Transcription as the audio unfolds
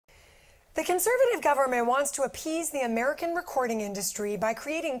The conservative government wants to appease the American recording industry by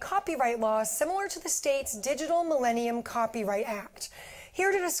creating copyright laws similar to the state's Digital Millennium Copyright Act.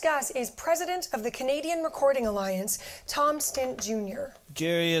 Here to discuss is President of the Canadian Recording Alliance, Tom Stint Jr.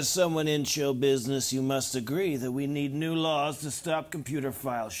 Jerry, as someone in show business, you must agree that we need new laws to stop computer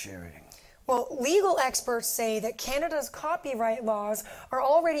file sharing. Well, legal experts say that Canada's copyright laws are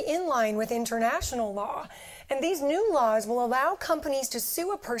already in line with international law. And these new laws will allow companies to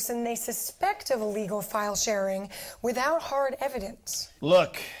sue a person they suspect of illegal file sharing without hard evidence.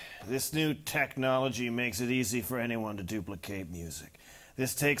 Look, this new technology makes it easy for anyone to duplicate music.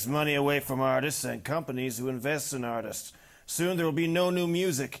 This takes money away from artists and companies who invest in artists. Soon there will be no new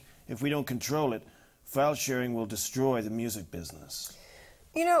music. If we don't control it, file sharing will destroy the music business.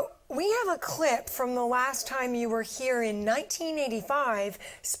 You know, we have a clip from the last time you were here in 1985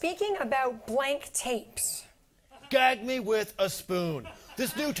 speaking about blank tapes. Gag me with a spoon.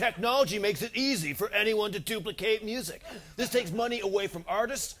 This new technology makes it easy for anyone to duplicate music. This takes money away from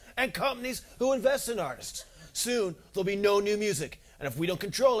artists and companies who invest in artists. Soon, there'll be no new music. And if we don't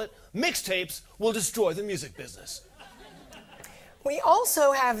control it, mixtapes will destroy the music business. We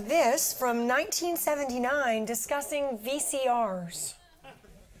also have this from 1979 discussing VCRs.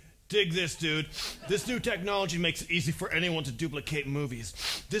 Dig this, dude. This new technology makes it easy for anyone to duplicate movies.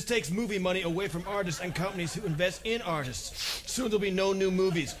 This takes movie money away from artists and companies who invest in artists. Soon there'll be no new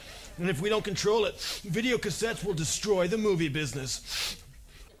movies. And if we don't control it, video cassettes will destroy the movie business.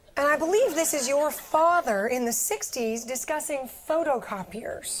 And I believe this is your father in the 60s discussing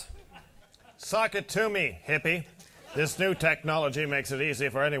photocopiers. Sock it to me, hippie. This new technology makes it easy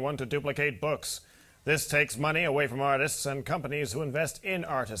for anyone to duplicate books. This takes money away from artists and companies who invest in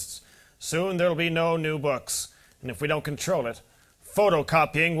artists. Soon there'll be no new books. And if we don't control it,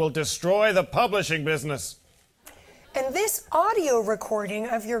 photocopying will destroy the publishing business. And this audio recording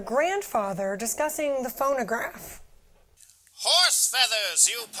of your grandfather discussing the phonograph. Horse feathers,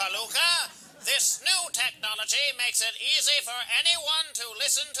 you palooka! This new technology makes it easy for anyone to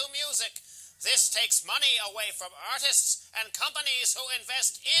listen to music. This takes money away from artists and companies who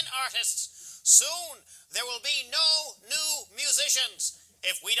invest in artists. Soon, there will be no new musicians.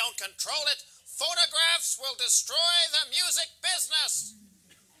 If we don't control it, photographs will destroy the music business.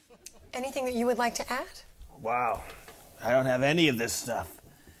 Anything that you would like to add? Wow, I don't have any of this stuff.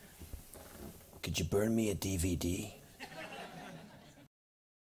 Could you burn me a DVD?